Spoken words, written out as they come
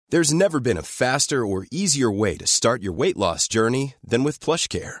There's never been a faster or easier way to start your weight loss journey than with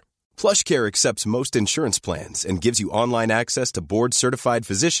PlushCare. PlushCare accepts most insurance plans and gives you online access to board-certified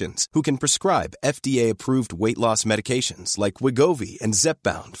physicians who can prescribe FDA-approved weight loss medications like Wegovy and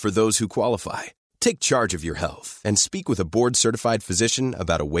Zepbound for those who qualify. Take charge of your health and speak with a board-certified physician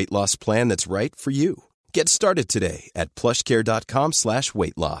about a weight loss plan that's right for you. Get started today at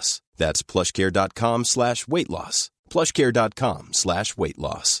plushcare.com/weight loss. That's plushcare.com/weight loss. plushcare.com/weight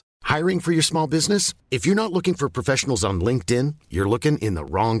loss. Hiring for your small business? If you're not looking for professionals on LinkedIn, you're looking in the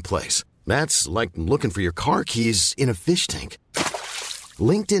wrong place. That's like looking for your car keys in a fish tank.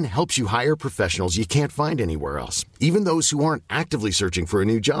 LinkedIn helps you hire professionals you can't find anywhere else, even those who aren't actively searching for a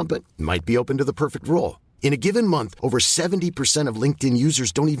new job but might be open to the perfect role. In a given month, over 70% of LinkedIn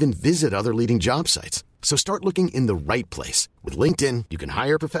users don't even visit other leading job sites. So start looking in the right place. With LinkedIn, you can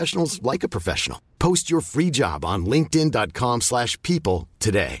hire professionals like a professional. Post your free job on linkedin.com/people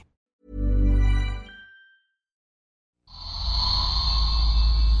today.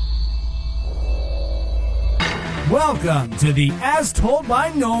 Welcome to the As Told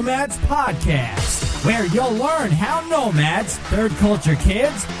by Nomads podcast, where you'll learn how nomads, third culture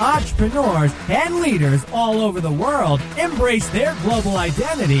kids, entrepreneurs, and leaders all over the world embrace their global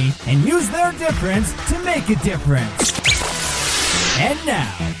identity and use their difference to make a difference. And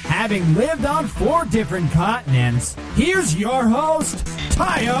now, having lived on 4 different continents, here's your host,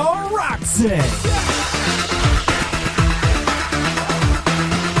 Tayo Roxy.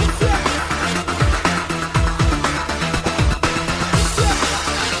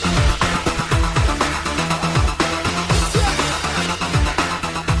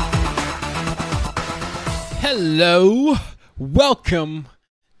 Hello, welcome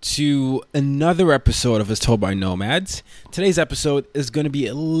to another episode of As Told by Nomads. Today's episode is going to be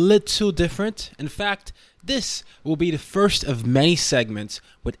a little different. In fact, this will be the first of many segments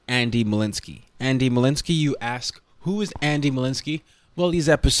with Andy Molinsky. Andy Molinsky, you ask, who is Andy Molinsky? Well, he's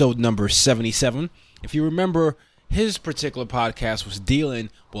episode number 77. If you remember, his particular podcast was dealing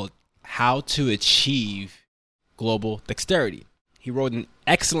with how to achieve global dexterity. He wrote an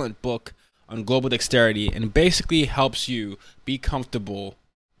excellent book on global dexterity, and it basically helps you be comfortable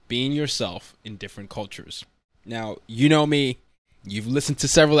being yourself in different cultures. Now, you know me, you've listened to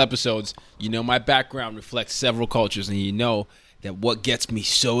several episodes, you know my background reflects several cultures, and you know that what gets me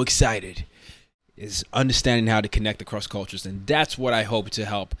so excited is understanding how to connect across cultures, and that's what I hope to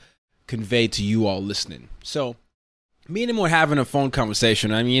help convey to you all listening. So, me and him were having a phone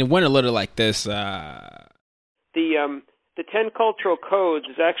conversation. I mean, it went a little like this. The 10 cultural codes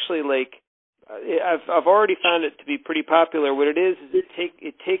is actually like, I've already found it to be pretty popular. What it is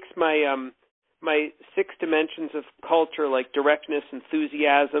it takes my my 6 dimensions of culture, like directness,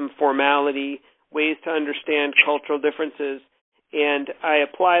 enthusiasm, formality, ways to understand cultural differences, and I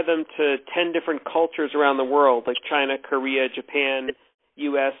apply them to 10 different cultures around the world, like China, Korea, Japan,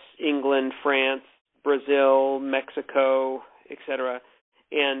 U.S., England, France, Brazil, Mexico, etc.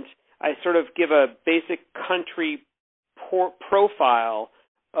 And I sort of give a basic country profile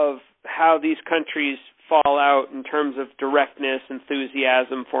of how these countries fall out in terms of directness,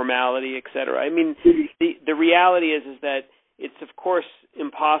 enthusiasm, formality, etc. I mean, the reality is that it's, of course,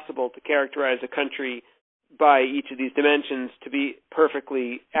 impossible to characterize a country by each of these dimensions to be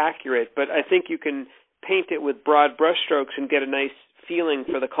perfectly accurate, but I think you can paint it with broad brushstrokes and get a nice feeling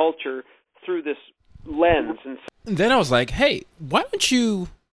for the culture through this lens. And then I was like, hey, why don't you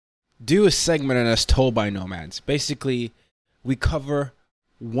do a segment on As Told by Nomads? Basically, we cover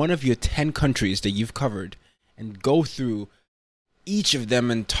one of your 10 countries that you've covered and go through each of them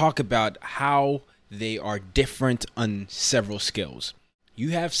and talk about how they are different on several scales.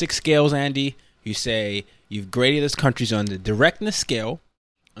 You have 6 scales, Andy. You say you've graded those countries on the directness scale,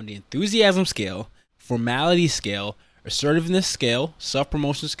 on the enthusiasm scale, formality scale, assertiveness scale,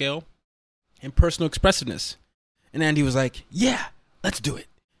 self-promotion scale, and personal expressiveness. And Andy was like, yeah, let's do it.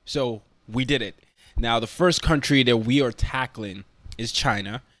 So we did it. Now, the first country that we are tackling is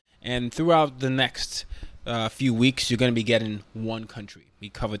China, and throughout the next few weeks, you're going to be getting one country. We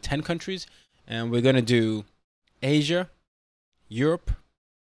cover 10 countries, and we're going to do Asia, Europe,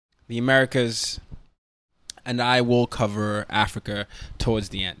 the Americas, and I will cover Africa towards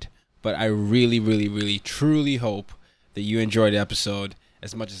the end. But I really, really, really, truly hope that you enjoyed the episode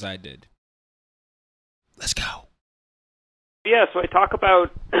as much as I did. Let's go. Yeah, so I talk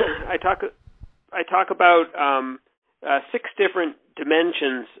about 6 different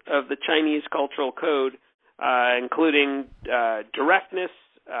dimensions of the Chinese cultural code, including directness,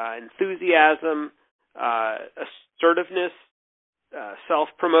 enthusiasm, assertiveness,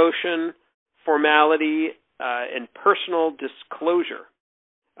 self-promotion, formality, and personal disclosure.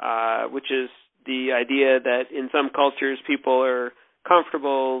 which is the idea that in some cultures people are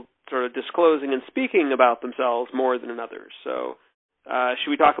comfortable sort of disclosing and speaking about themselves more than in others. So should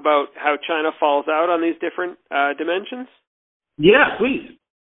we talk about how China falls out on these different dimensions? Yeah, please.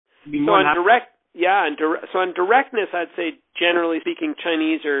 So on directness, I'd say generally speaking,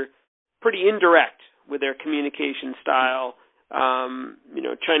 Chinese are pretty indirect with their communication style.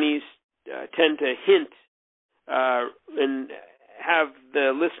 Chinese tend to hint and have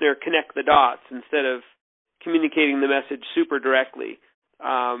the listener connect the dots instead of communicating the message super directly.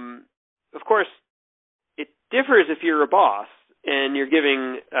 Of course, it differs if you're a boss and you're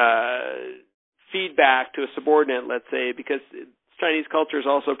giving feedback to a subordinate, let's say, because Chinese culture is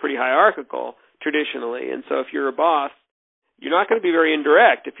also pretty hierarchical traditionally. And so if you're a boss, you're not going to be very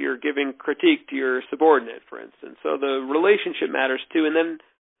indirect if you're giving critique to your subordinate, for instance. So the relationship matters too. And then,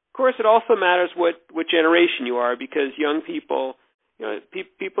 of course, it also matters what generation you are, because young people,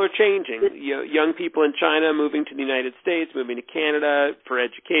 people are changing. Young people in China moving to the United States, moving to Canada for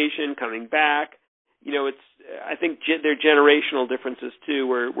education, coming back. I think there are generational differences too,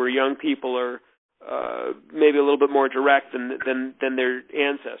 where young people are maybe a little bit more direct than their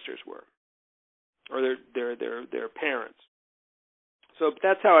ancestors were, or their parents. So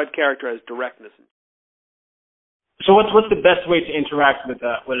that's how I'd characterize directness. So what's the best way to interact with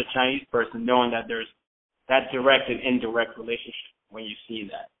a Chinese person, knowing that there's that direct and indirect relationship when you see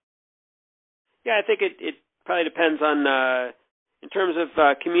that? Yeah, I think it probably depends on in terms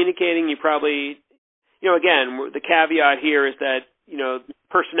of communicating. You probably, again, the caveat here is that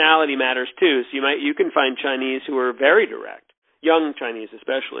personality matters too. So you can find Chinese who are very direct, young Chinese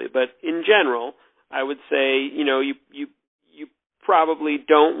especially. But in general, I would say you probably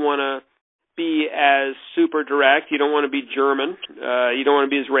don't want to be as super direct. You don't want to be German. You don't want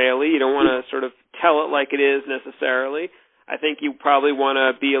to be Israeli. You don't want to sort of tell it like it is necessarily. I think you probably want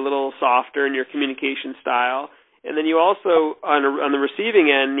to be a little softer in your communication style. And then you also, on the receiving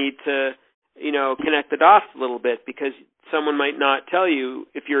end, need to, connect the dots a little bit, because someone might not tell you,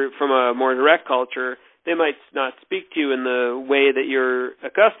 if you're from a more direct culture, they might not speak to you in the way that you're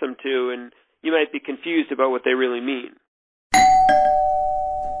accustomed to, and you might be confused about what they really mean.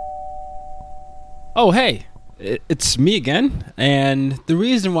 Oh, hey, it's me again. And the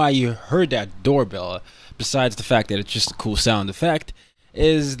reason why you heard that doorbell, besides the fact that it's just a cool sound effect,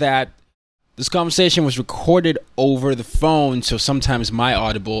 is that this conversation was recorded over the phone, so sometimes my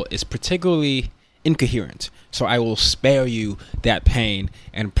audible is particularly incoherent. So I will spare you that pain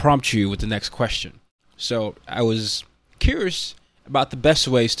and prompt you with the next question. So I was curious about the best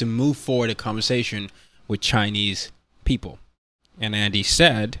ways to move forward a conversation with Chinese people. And Andy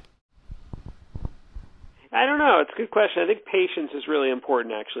said, I don't know. It's a good question. I think patience is really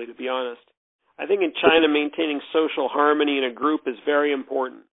important, actually, to be honest. I think in China, maintaining social harmony in a group is very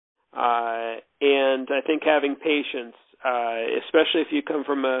important. And I think having patience, especially if you come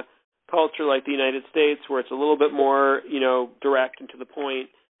from a culture like the United States, where it's a little bit more, direct and to the point,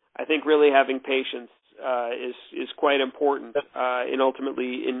 I think really having patience is quite important in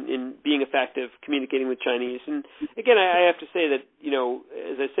ultimately in being effective communicating with Chinese. And again, I have to say that,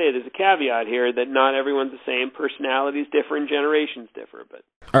 as I say, there's a caveat here that not everyone's the same. Personalities differ and generations differ. But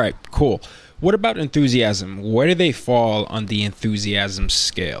all right, cool. What about enthusiasm? Where do they fall on the enthusiasm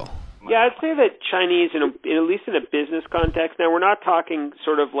scale? Yeah, I'd say that Chinese, at least in a business context, now we're not talking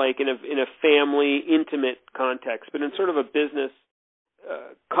sort of like in a family, intimate context, but in sort of a business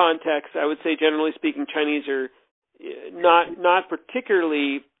context, I would say generally speaking, Chinese are not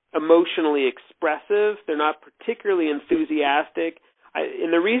particularly emotionally expressive. They're not particularly enthusiastic.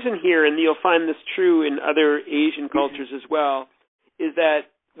 And the reason here, and you'll find this true in other Asian cultures as well, is that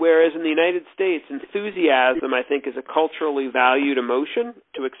whereas in the United States, enthusiasm, I think, is a culturally valued emotion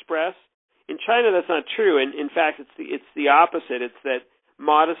to express, in China that's not true. And in fact, it's the opposite. It's that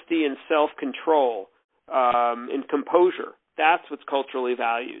modesty and self-control and composure, that's what's culturally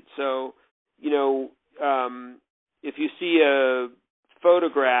valued. So, if you see a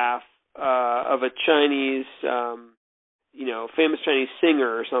photograph of a Chinese, famous Chinese singer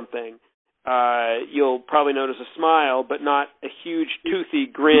or something, you'll probably notice a smile, but not a huge toothy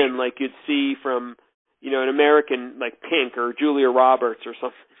grin like you'd see from, an American like Pink or Julia Roberts or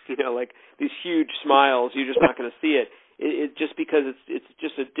something. Like these huge smiles. You're just not going to see it. It just because it's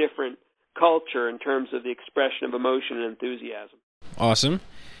just a different culture in terms of the expression of emotion and enthusiasm. Awesome.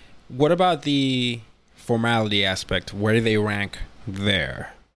 What about the formality aspect? Where do they rank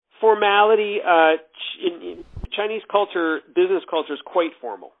there? Formality, in Chinese culture, business culture is quite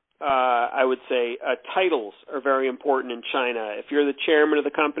formal. I would say titles are very important in China. If you're the chairman of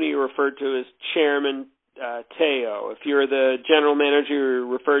the company, you're referred to as chairman. Teo. If you're the general manager, you're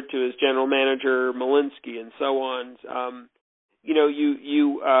referred to as General Manager Malinsky, and so on.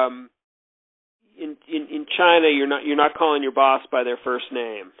 In China, you're not calling your boss by their first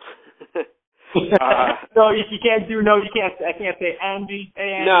name. No, you can't do. No, you can't. I can't say Andy.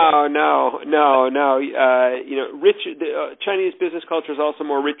 Hey, Andy. No. Chinese business culture is also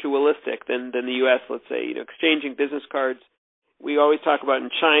more ritualistic than the U.S. Let's say, exchanging business cards. We always talk about in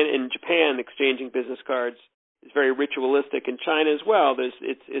Japan, exchanging business cards is very ritualistic. In China as well,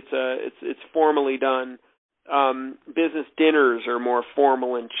 it's formally done. Business dinners are more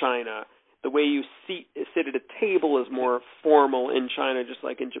formal in China. The way you sit at a table is more formal in China, just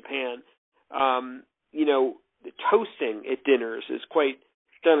like in Japan. The toasting at dinners is quite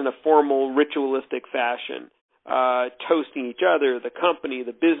done in a formal, ritualistic fashion. Toasting each other, the company,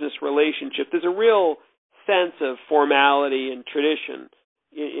 the business relationship. There's a real sense of formality and tradition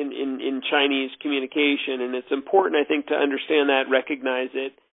in Chinese communication, and it's important, I think, to understand that, recognize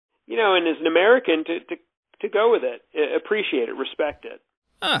it, and as an American to go with it, appreciate it, respect it.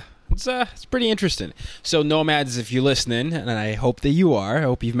 It's pretty interesting. So nomads, if you're listening, and I hope that you are, I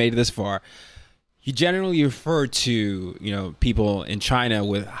hope you've made it this far, you generally refer to, people in China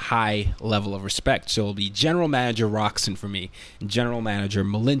with high level of respect. So it'll be General Manager Roxon for me, and General Manager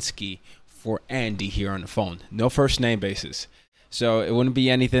Malinsky for Andy here on the phone. No first name basis. So it wouldn't be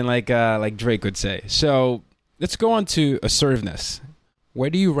anything like Drake would say. So let's go on to assertiveness. Where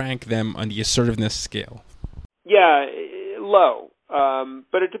do you rank them on the assertiveness scale? Yeah, low.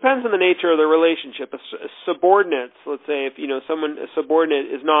 But it depends on the nature of the relationship. Subordinates, let's say, if a subordinate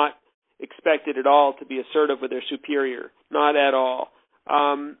is not expected at all to be assertive with their superior, not at all.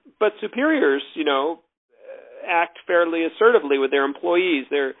 But superiors, act fairly assertively with their employees.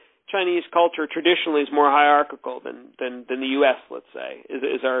 Their Chinese culture traditionally is more hierarchical than the U.S. Let's say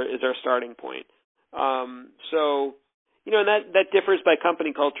is our starting point. And that differs by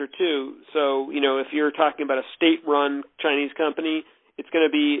company culture too. So, if you're talking about a state-run Chinese company, it's going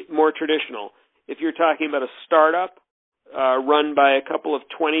to be more traditional. If you're talking about a startup run by a couple of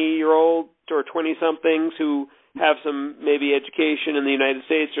 20-year-old or 20-somethings who have some maybe education in the United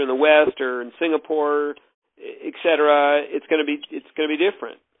States or in the West or in Singapore, et cetera, it's going to be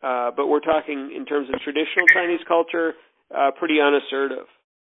different. But we're talking in terms of traditional Chinese culture, pretty unassertive,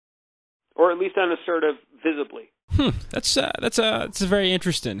 or at least unassertive visibly. That's very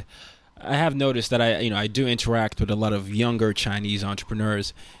interesting. I have noticed that I do interact with a lot of younger Chinese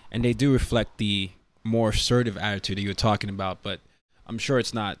entrepreneurs, and they do reflect the more assertive attitude that you're talking about. But I'm sure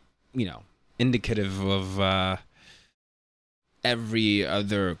it's not, indicative of every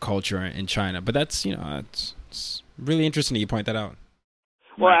other culture in China. But that's, it's really interesting that you point that out.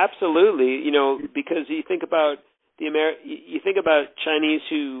 Well, absolutely. Because you think about Chinese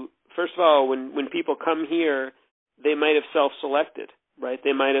who, first of all, when people come here, they might have self-selected, right?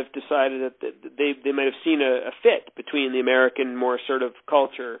 They might have decided that they might have seen a fit between the American, more assertive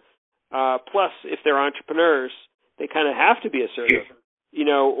culture. Plus, if they're entrepreneurs, they kind of have to be assertive,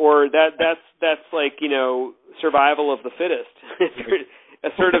 or that's like, survival of the fittest.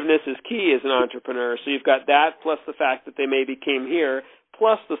 Assertiveness is key as an entrepreneur. So you've got that, plus the fact that they maybe came here,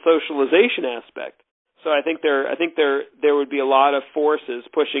 plus the socialization aspect. So I think there would be a lot of forces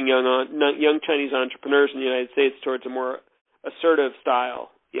pushing young Chinese entrepreneurs in the United States towards a more assertive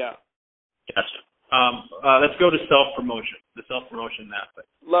style. Yeah. Gotcha. Let's go to self-promotion, the self-promotion aspect.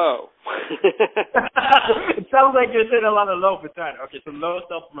 Low. It sounds like you're saying a lot of low for China. Okay, so low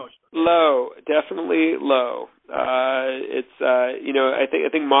self-promotion. Low, definitely low. I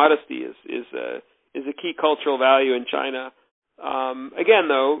think modesty is a key cultural value in China. Again,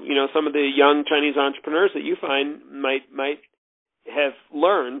 though, some of the young Chinese entrepreneurs that you find might have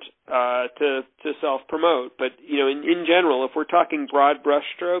learned to self-promote, but in general, if we're talking broad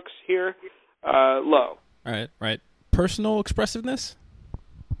brushstrokes here, low. Right. Personal expressiveness?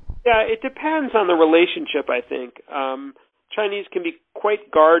 Yeah, it depends on the relationship, I think. Chinese can be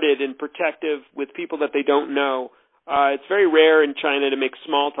quite guarded and protective with people that they don't know. It's very rare in China to make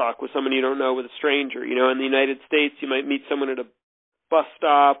small talk with someone you don't know, with a stranger. In the United States, you might meet someone at a bus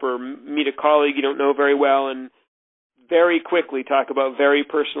stop or meet a colleague you don't know very well and very quickly talk about very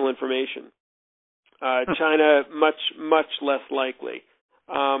personal information. China, much less likely.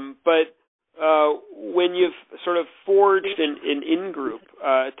 But when you've sort of forged an in-group,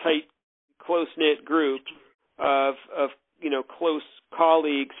 tight, close-knit group of close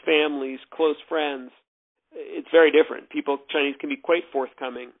colleagues, families, close friends, it's very different. Chinese can be quite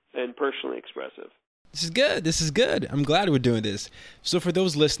forthcoming and personally expressive. This is good. This is good. I'm glad we're doing this. So for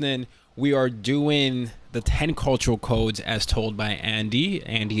those listening, we are doing the 10 cultural codes as told by Andy.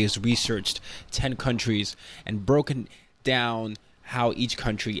 Andy has researched 10 countries and broken down how each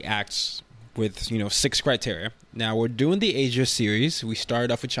country acts with, 6 criteria. Now we're doing the Asia series. We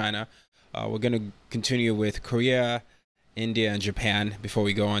started off with China. We're going to continue with Korea, India, and Japan before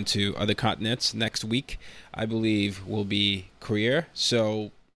we go on to other continents. Next week, I believe, will be Korea.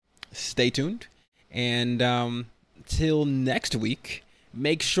 So stay tuned. And till next week,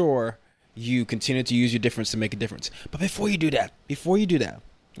 make sure you continue to use your difference to make a difference. But before you do that,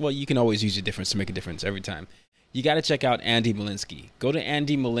 well, you can always use your difference to make a difference every time. You got to check out Andy Molinsky. Go to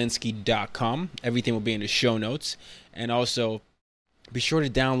andymolinsky.com. Everything will be in the show notes. And also, be sure to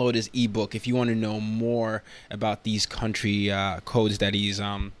download his ebook if you want to know more about these country codes that he's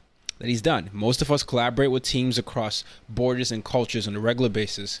done. Most of us collaborate with teams across borders and cultures on a regular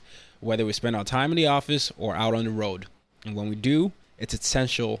basis, whether we spend our time in the office or out on the road. And when we do, it's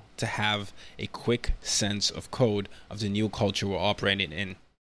essential to have a quick sense of code of the new culture we're operating in.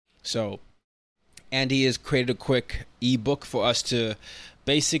 So Andy has created a quick ebook for us to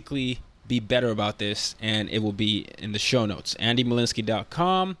basically be better about this, and it will be in the show notes.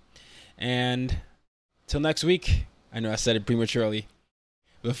 andymolinsky.com. And till next week, I know I said it prematurely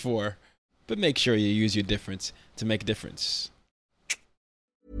before, but make sure you use your difference to make a difference.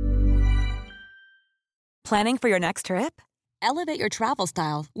 Planning for your next trip? Elevate your travel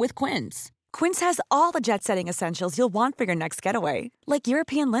style with Quince. Quince has all the jet-setting essentials you'll want for your next getaway, like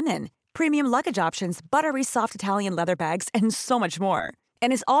European linen, premium luggage options, buttery soft Italian leather bags, and so much more.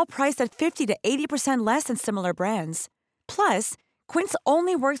 And is all priced at 50 to 80% less than similar brands. Plus, Quince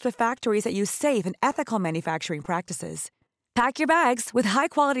only works with factories that use safe and ethical manufacturing practices. Pack your bags with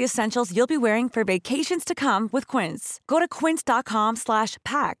high-quality essentials you'll be wearing for vacations to come with Quince. Go to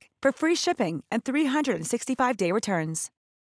quince.com/pack for free shipping and 365-day returns.